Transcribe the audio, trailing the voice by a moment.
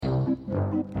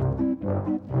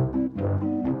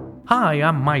Hi,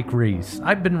 I'm Mike Reese.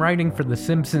 I've been writing for The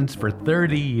Simpsons for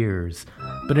 30 years,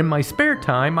 but in my spare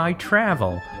time, I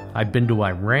travel. I've been to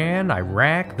Iran,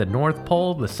 Iraq, the North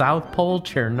Pole, the South Pole,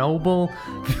 Chernobyl.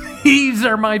 These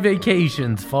are my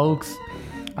vacations, folks.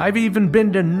 I've even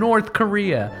been to North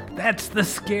Korea. That's the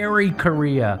scary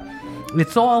Korea.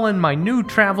 It's all in my new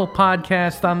travel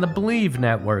podcast on the Believe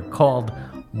Network called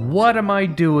What Am I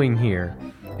Doing Here?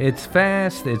 It's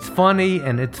fast, it's funny,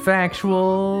 and it's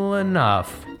factual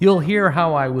enough. You'll hear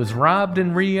how I was robbed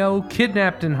in Rio,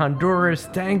 kidnapped in Honduras,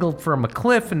 dangled from a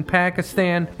cliff in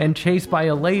Pakistan, and chased by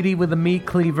a lady with a meat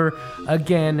cleaver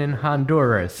again in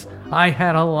Honduras. I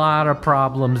had a lot of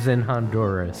problems in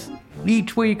Honduras.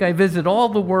 Each week I visit all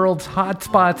the world's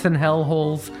hotspots and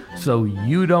hellholes, so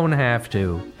you don't have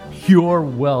to. You're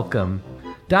welcome.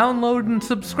 Download and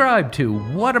subscribe to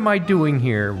What Am I Doing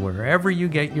Here wherever you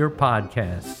get your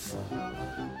podcasts.